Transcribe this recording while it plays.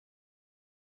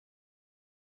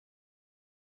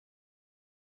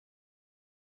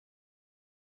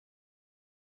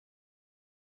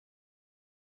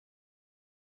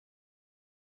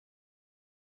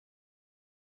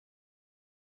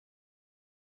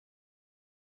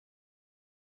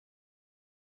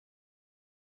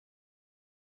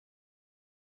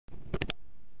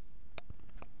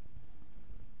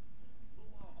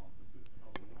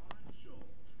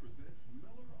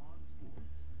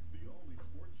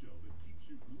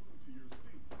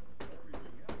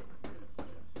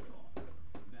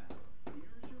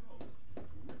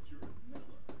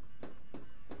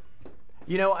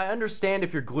You know, I understand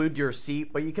if you're glued to your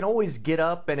seat, but you can always get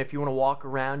up, and if you want to walk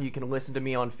around, you can listen to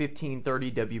me on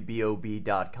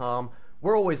 1530wbob.com.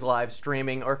 We're always live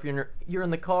streaming, or if you're in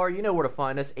the car, you know where to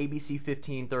find us, ABC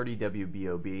 1530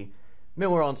 WBOB.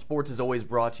 Miller on Sports is always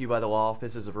brought to you by the law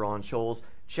offices of Ron Scholes.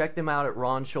 Check them out at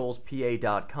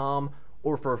ronscholespa.com,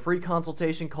 or for a free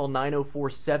consultation, call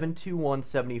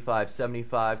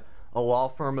 904-721-7575, a law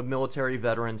firm of military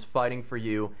veterans fighting for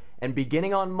you. And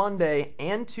beginning on Monday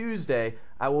and Tuesday,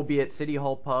 I will be at City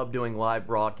Hall Pub doing live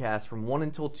broadcasts from 1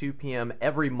 until 2 p.m.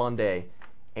 every Monday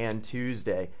and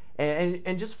Tuesday.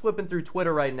 And just flipping through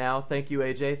Twitter right now, thank you,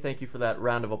 AJ. Thank you for that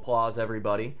round of applause,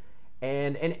 everybody.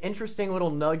 And an interesting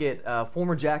little nugget,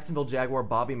 former Jacksonville Jaguar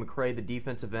Bobby McCray, the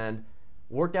defensive end,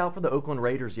 worked out for the Oakland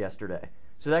Raiders yesterday.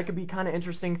 So that could be kind of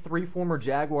interesting. 3 former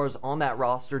Jaguars on that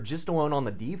roster, just alone on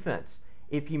the defense,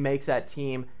 if he makes that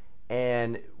team.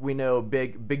 And we know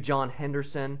Big John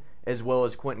Henderson as well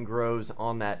as Quentin Groves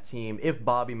on that team. If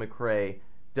Bobby McCray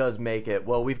does make it,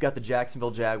 well, we've got the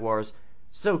Jacksonville Jaguars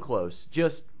so close.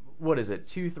 Just, what is it,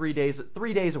 3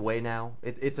 days away now.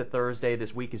 It's a Thursday.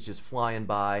 This week is just flying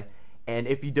by. And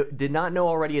if you did not know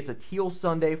already, it's a Teal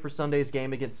Sunday for Sunday's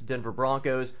game against the Denver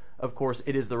Broncos. Of course,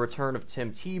 it is the return of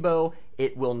Tim Tebow.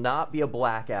 It will not be a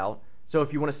blackout. So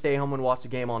if you want to stay home and watch the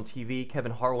game on TV,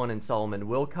 Kevin Harlan and Solomon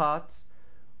Wilcots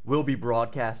will be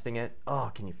broadcasting it.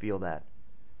 Oh, can you feel that?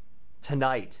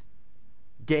 Tonight,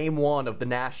 Game 1 of the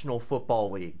National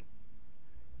Football League.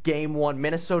 Game 1,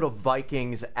 Minnesota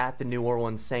Vikings at the New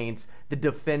Orleans Saints, the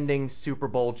defending Super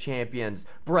Bowl champions.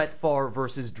 Brett Favre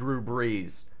versus Drew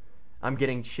Brees. I'm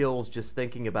getting chills just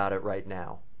thinking about it right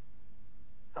now.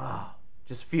 Oh,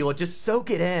 just feel it. Just soak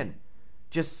it in.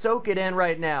 Just soak it in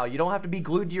right now. You don't have to be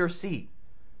glued to your seat.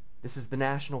 This is the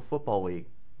National Football League,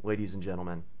 ladies and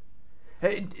gentlemen.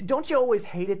 Hey, don't you always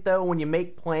hate it, though, when you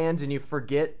make plans and you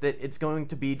forget that it's going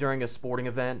to be during a sporting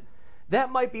event? That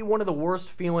might be one of the worst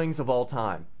feelings of all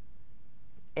time.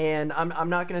 And I'm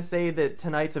not going to say that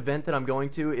tonight's event that I'm going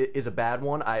to is a bad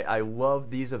one. I love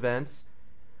these events.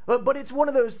 But it's one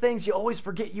of those things you always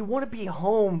forget. You want to be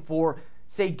home for,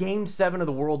 say, Game 7 of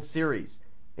the World Series.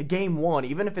 Game 1,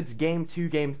 even if it's Game 2,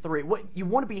 Game 3. You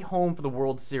want to be home for the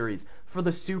World Series, for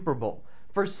the Super Bowl.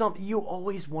 You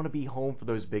always want to be home for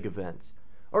those big events.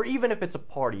 Or even if it's a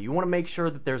party, you want to make sure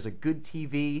that there's a good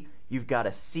TV, you've got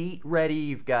a seat ready,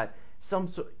 you got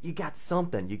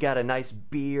something, you got a nice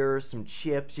beer, some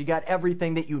chips, you got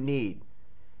everything that you need.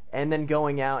 And then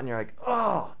going out and you're like,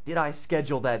 oh, did I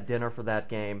schedule that dinner for that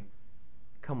game?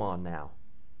 Come on now.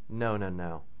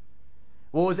 No.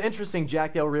 Well, it was interesting,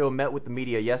 Jack Del Rio met with the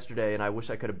media yesterday, and I wish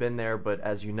I could have been there, but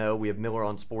as you know, we have Miller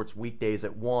on Sports weekdays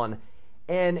at 1.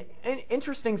 And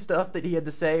interesting stuff that he had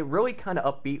to say, really kind of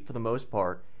upbeat for the most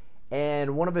part.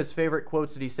 And one of his favorite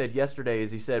quotes that he said yesterday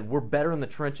is he said, "We're better in the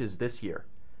trenches this year."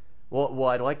 Well,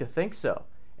 I'd like to think so.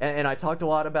 And I talked a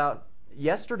lot about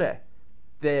yesterday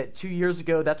that 2 years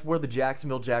ago, that's where the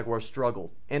Jacksonville Jaguars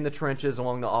struggled, in the trenches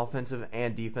along the offensive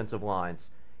and defensive lines.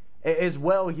 As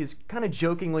well, he's kind of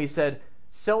jokingly said,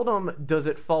 seldom does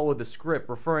it follow the script,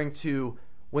 referring to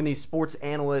when these sports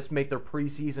analysts make their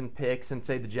preseason picks and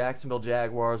say the Jacksonville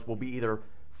Jaguars will be either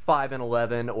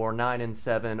 5-11 or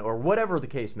 9-7 or whatever the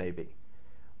case may be.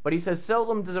 But he says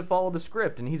seldom does it follow the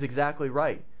script, and he's exactly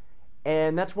right.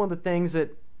 And that's one of the things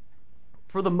that,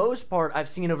 for the most part, I've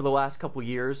seen over the last couple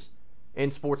years in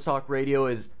sports talk radio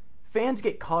is fans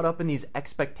get caught up in these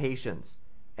expectations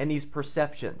and these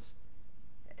perceptions.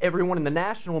 Everyone in the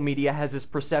national media has this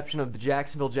perception of the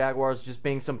Jacksonville Jaguars just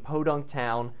being some podunk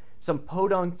town, some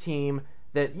podunk team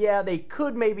that, yeah, they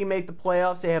could maybe make the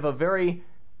playoffs. They have a very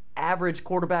average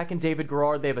quarterback in David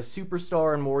Garrard. They have a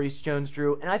superstar in Maurice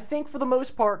Jones-Drew. And I think for the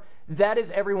most part, that is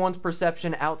everyone's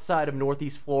perception outside of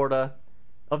Northeast Florida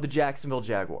of the Jacksonville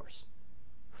Jaguars.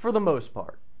 For the most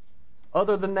part.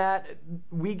 Other than that,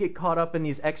 we get caught up in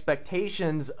these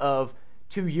expectations of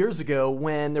 2 years ago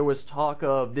when there was talk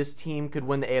of this team could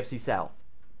win the AFC South.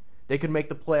 They could make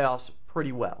the playoffs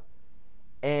pretty well.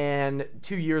 And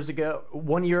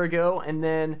 1 year ago, and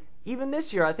then even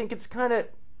this year, I think it's kind of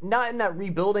not in that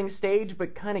rebuilding stage,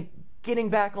 but kind of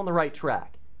getting back on the right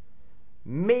track.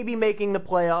 Maybe making the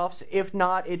playoffs. If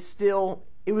not, it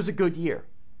was a good year.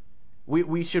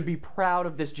 We should be proud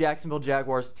of this Jacksonville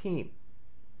Jaguars team.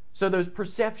 So those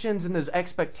perceptions and those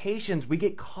expectations, we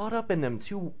get caught up in them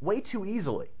way too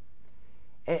easily.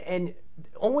 And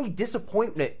only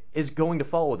disappointment is going to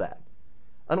follow that.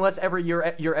 Unless every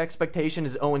year your expectation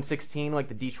is 0-16 like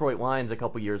the Detroit Lions a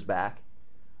couple years back.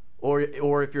 Or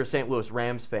if you're a St. Louis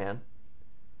Rams fan.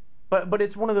 But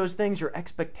it's one of those things, your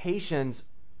expectations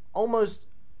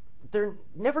they're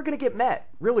never going to get met,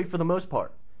 really, for the most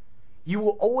part. You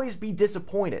will always be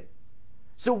disappointed.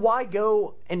 So why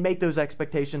go and make those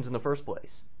expectations in the first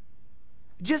place?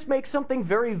 Just make something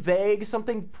very vague,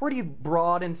 something pretty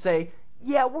broad, and say,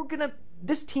 yeah,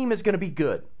 this team is going to be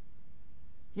good.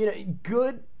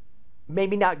 Good,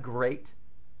 maybe not great.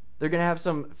 They're going to have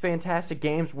some fantastic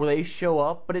games where they show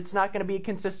up, but it's not going to be a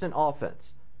consistent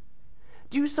offense.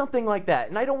 Do something like that.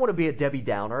 And I don't want to be a Debbie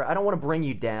Downer. I don't want to bring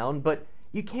you down, but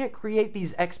you can't create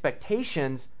these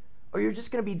expectations or you're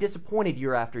just going to be disappointed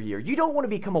year after year. You don't want to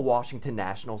become a Washington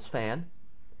Nationals fan.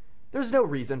 There's no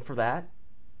reason for that.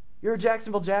 You're a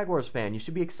Jacksonville Jaguars fan. You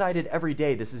should be excited every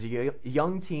day. This is a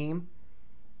young team,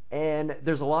 and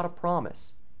there's a lot of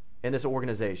promise in this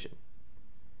organization.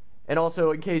 And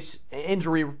also, in case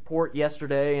injury report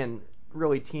yesterday, and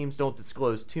really teams don't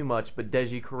disclose too much, but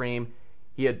Deji Kareem,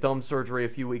 he had thumb surgery a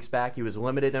few weeks back. He was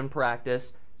limited in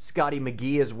practice. Scotty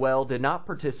McGee as well did not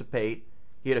participate.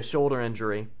 He had a shoulder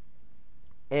injury.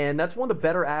 And that's one of the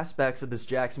better aspects of this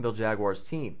Jacksonville Jaguars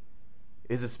team,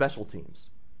 is the special teams.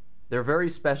 They're very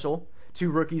special. 2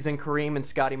 rookies in Kareem and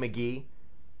Scotty McGee.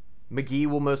 McGee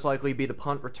will most likely be the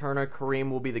punt returner.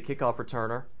 Kareem will be the kickoff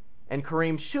returner. And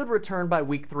Kareem should return by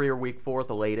week 3 or week 4 at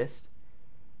the latest.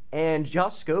 And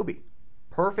Josh Scobie,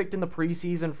 perfect in the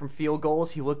preseason from field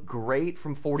goals. He looked great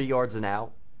from 40 yards and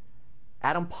out.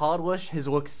 Adam Podlish has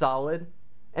looked solid.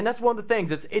 And that's one of the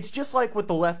things. It's just like with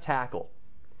the left tackle.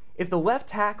 If the left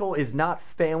tackle is not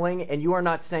failing and you are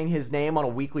not saying his name on a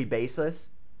weekly basis,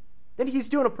 then he's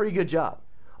doing a pretty good job.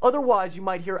 Otherwise, you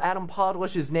might hear Adam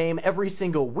Podlish's name every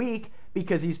single week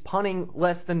because he's punting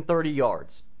less than 30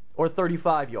 yards or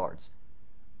 35 yards.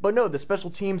 But no, the special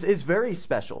teams is very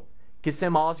special.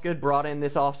 Kassim Osgood, brought in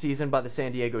this offseason by the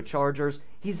San Diego Chargers.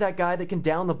 He's that guy that can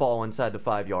down the ball inside the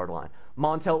 5-yard line.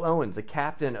 Montel Owens, a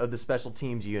captain of the special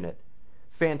teams unit.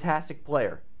 Fantastic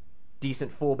player.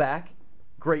 Decent fullback.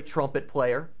 Great trumpet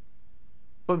player.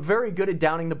 But very good at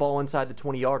downing the ball inside the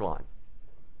 20-yard line.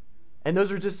 And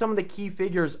those are just some of the key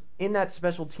figures in that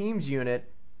special teams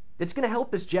unit that's going to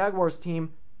help this Jaguars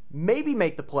team maybe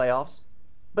make the playoffs,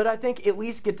 but I think at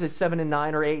least get to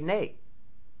 7-9 or 8-8.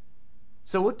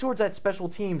 So look towards that special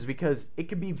teams because it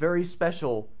could be very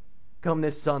special come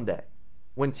this Sunday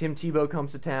when Tim Tebow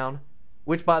comes to town,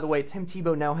 which, by the way, Tim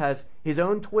Tebow now has his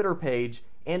own Twitter page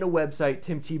and a website,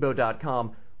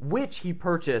 timtebow.com, which he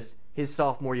purchased his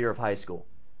sophomore year of high school.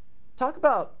 Talk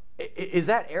about, is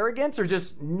that arrogance or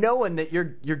just knowing that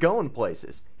you're going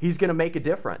places? He's going to make a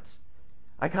difference.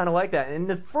 I kind of like that. In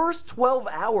the first 12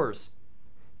 hours,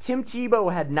 Tim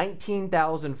Tebow had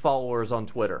 19,000 followers on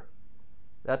Twitter.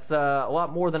 That's a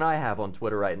lot more than I have on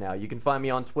Twitter right now. You can find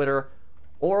me on Twitter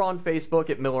or on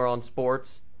Facebook at Miller on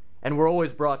Sports. And we're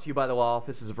always brought to you by the law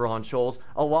offices of Ron Scholes,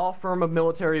 a law firm of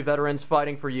military veterans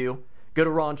fighting for you. Go to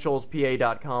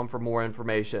RonScholesPA.com for more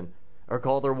information. Or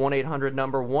call their 1-800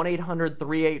 number,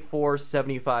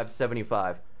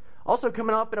 1-800-384-7575. Also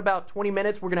coming up in about 20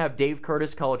 minutes, we're going to have Dave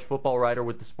Curtis, college football writer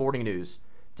with the Sporting News.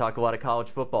 Talk a lot of college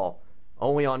football.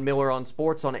 Only on Miller on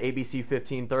Sports on ABC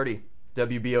 1530.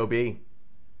 WBOB.